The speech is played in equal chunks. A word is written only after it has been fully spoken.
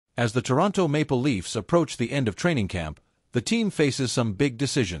As the Toronto Maple Leafs approach the end of training camp, the team faces some big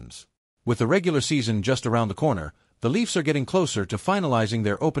decisions. With the regular season just around the corner, the Leafs are getting closer to finalizing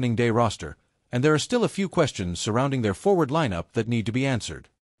their opening day roster, and there are still a few questions surrounding their forward lineup that need to be answered.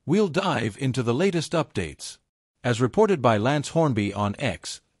 We'll dive into the latest updates. As reported by Lance Hornby on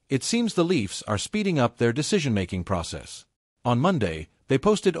X, it seems the Leafs are speeding up their decision-making process. On Monday, they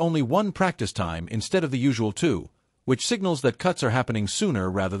posted only one practice time instead of the usual two, which signals that cuts are happening sooner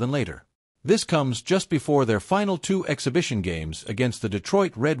rather than later. This comes just before their final two exhibition games against the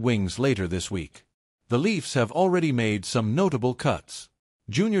Detroit Red Wings later this week. The Leafs have already made some notable cuts.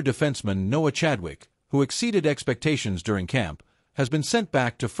 Junior defenseman Noah Chadwick, who exceeded expectations during camp, has been sent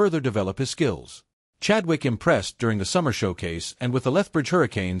back to further develop his skills. Chadwick impressed during the summer showcase and with the Lethbridge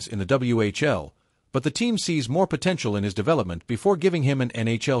Hurricanes in the WHL, but the team sees more potential in his development before giving him an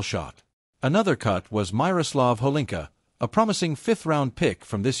NHL shot. Another cut was Miroslav Holinka, a promising fifth-round pick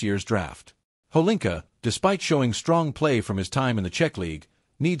from this year's draft. Holinka, despite showing strong play from his time in the Czech League,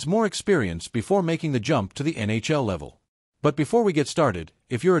 needs more experience before making the jump to the NHL level. But before we get started,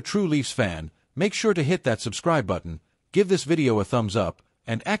 if you're a true Leafs fan, make sure to hit that subscribe button, give this video a thumbs up,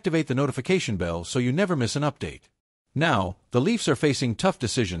 and activate the notification bell so you never miss an update. Now, the Leafs are facing tough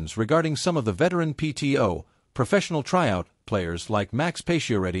decisions regarding some of the veteran PTO, professional tryout, players like Max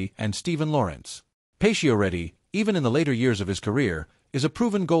Pacioretty and Steven Lawrence. Pacioretty, even in the later years of his career, is a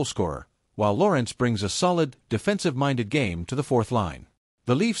proven goalscorer, while Lawrence brings a solid, defensive-minded game to the fourth line.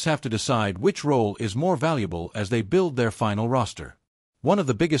 The Leafs have to decide which role is more valuable as they build their final roster. One of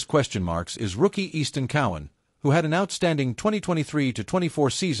the biggest question marks is rookie Easton Cowan, who had an outstanding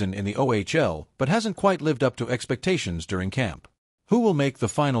 2023-24 season in the OHL but hasn't quite lived up to expectations during camp. Who will make the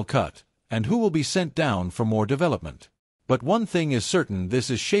final cut, and who will be sent down for more development? But one thing is certain, this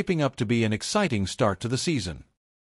is shaping up to be an exciting start to the season.